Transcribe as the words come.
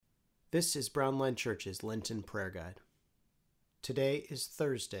This is Brown Line Church's Lenten Prayer Guide. Today is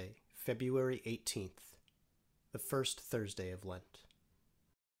Thursday, February 18th, the first Thursday of Lent.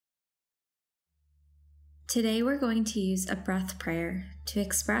 Today we're going to use a breath prayer to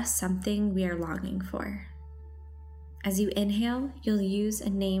express something we are longing for. As you inhale, you'll use a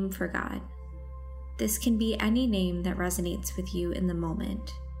name for God. This can be any name that resonates with you in the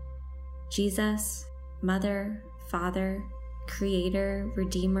moment. Jesus, Mother, Father, Creator,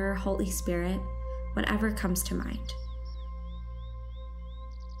 Redeemer, Holy Spirit, whatever comes to mind.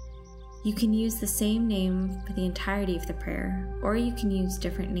 You can use the same name for the entirety of the prayer, or you can use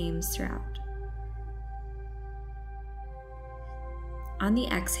different names throughout. On the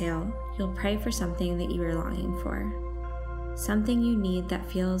exhale, you'll pray for something that you are longing for, something you need that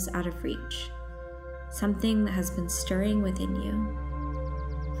feels out of reach, something that has been stirring within you,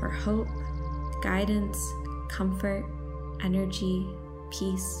 for hope, guidance, comfort, energy,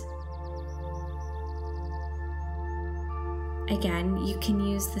 peace. Again, you can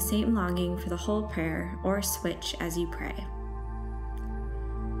use the same longing for the whole prayer or switch as you pray.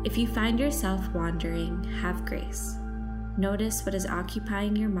 If you find yourself wandering, have grace. Notice what is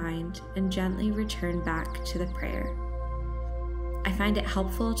occupying your mind and gently return back to the prayer. I find it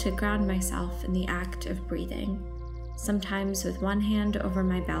helpful to ground myself in the act of breathing, sometimes with one hand over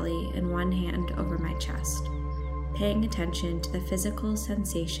my belly and one hand over my chest, paying attention to the physical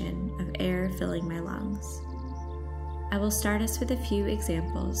sensation of air filling my lungs. I will start us with a few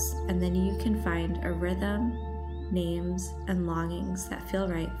examples, and then you can find a rhythm, names, and longings that feel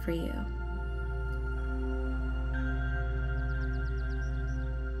right for you.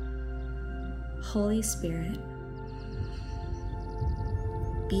 Holy Spirit,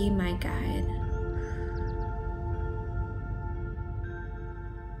 be my guide.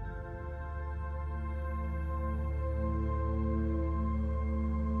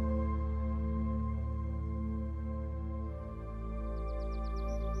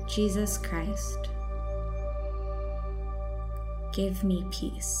 Jesus Christ, give me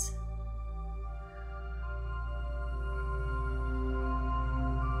peace.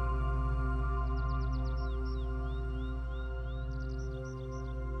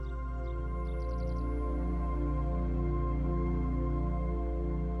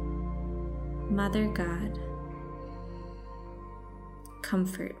 Mother God,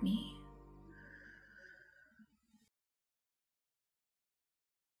 comfort me.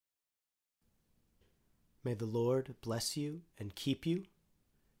 May the Lord bless you and keep you.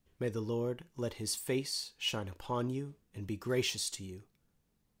 May the Lord let his face shine upon you and be gracious to you.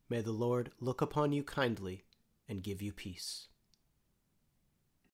 May the Lord look upon you kindly and give you peace.